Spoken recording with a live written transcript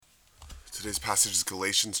Today's passage is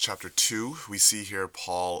Galatians chapter 2. We see here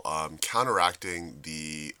Paul counteracting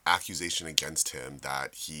the accusation against him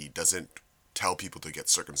that he doesn't tell people to get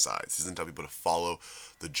circumcised. He doesn't tell people to follow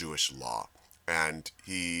the Jewish law. And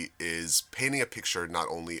he is painting a picture not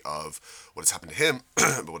only of what has happened to him,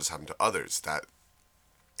 but what has happened to others. That,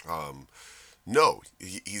 no,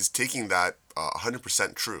 he's taking that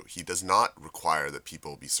 100% true. He does not require that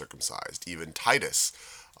people be circumcised. Even Titus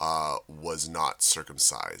was not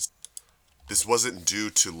circumcised. This wasn't due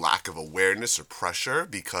to lack of awareness or pressure,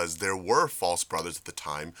 because there were false brothers at the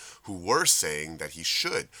time who were saying that he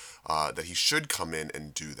should come in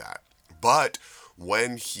and do that. But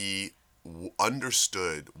when he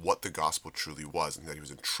understood what the gospel truly was and that he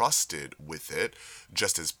was entrusted with it,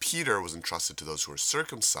 just as Peter was entrusted to those who were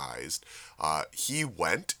circumcised, he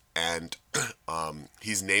went and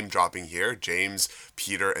he's name dropping here James,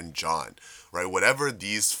 Peter, and John, right? Whatever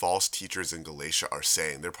these false teachers in Galatia are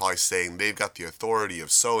saying, they're probably saying they've got the authority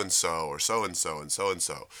of so and so or so and so and so and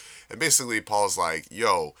so. And basically, Paul's like,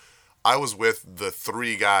 yo, I was with the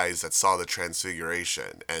three guys that saw the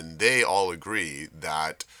transfiguration, and they all agree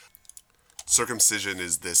that circumcision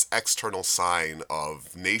is this external sign of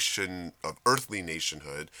earthly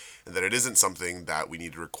nationhood, and that it isn't something that we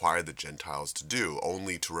need to require the Gentiles to do,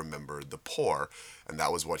 only to remember the poor. And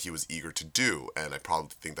that was what he was eager to do. And I probably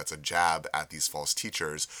think that's a jab at these false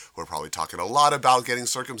teachers who are probably talking a lot about getting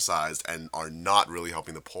circumcised and are not really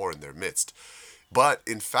helping the poor in their midst. But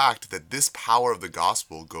in fact, that this power of the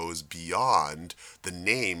gospel goes beyond the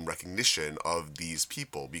name recognition of these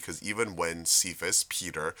people, because even when Cephas,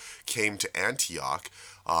 Peter, came to Antioch,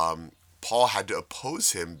 Paul had to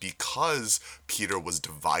oppose him because Peter was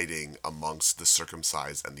dividing amongst the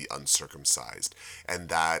circumcised and the uncircumcised, and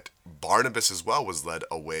that Barnabas as well was led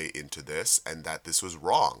away into this, and that this was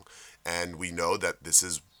wrong. And we know that this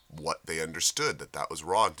is what they understood, that was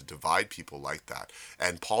wrong to divide people like that.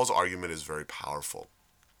 And Paul's argument is very powerful.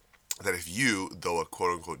 That if you, though a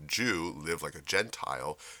quote-unquote Jew, live like a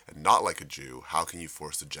Gentile and not like a Jew, how can you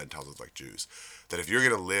force the Gentiles to live like Jews? That if you're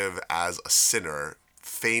going to live as a sinner,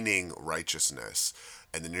 feigning righteousness,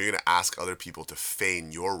 and then you're going to ask other people to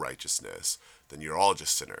feign your righteousness, then you're all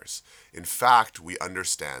just sinners. In fact, we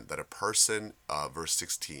understand that a person, verse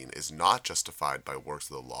 16, is not justified by works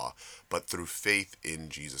of the law, but through faith in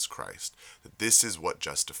Jesus Christ. That this is what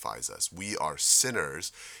justifies us. We are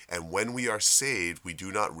sinners, and when we are saved, we do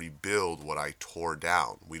not rebuild what I tore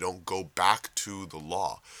down. We don't go back to the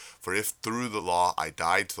law. For if through the law I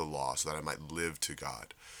died to the law, so that I might live to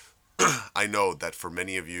God. I know that for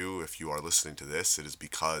many of you, if you are listening to this, it is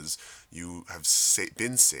because you have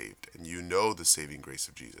been saved and you know the saving grace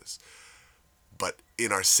of Jesus. But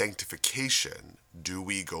in our sanctification, do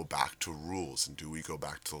we go back to rules and do we go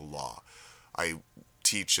back to the law? I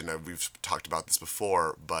teach, and we've talked about this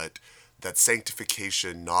before, but that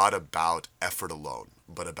sanctification not about effort alone,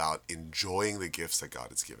 but about enjoying the gifts that God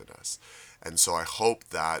has given us. And so I hope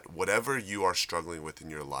that whatever you are struggling with in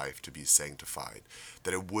your life to be sanctified,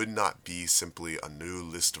 that it would not be simply a new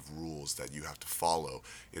list of rules that you have to follow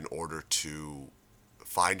in order to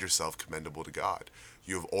find yourself commendable to God.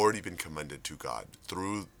 You have already been commended to God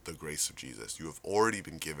through the grace of Jesus. You have already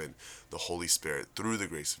been given the Holy Spirit through the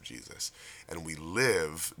grace of Jesus. And we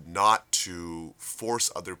live not to force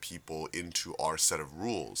other people into our set of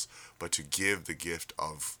rules, but to give the gift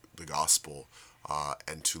of the gospel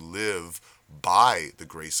and to live by the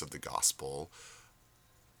grace of the gospel.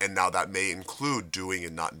 And now that may include doing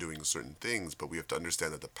and not doing certain things, but we have to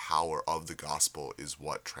understand that the power of the gospel is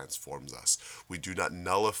what transforms us. We do not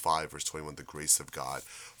nullify, verse 21, the grace of God.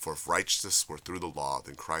 For if righteousness were through the law,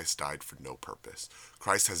 then Christ died for no purpose.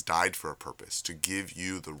 Christ has died for a purpose, to give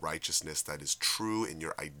you the righteousness that is true in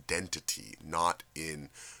your identity, not in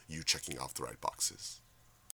you checking off the right boxes.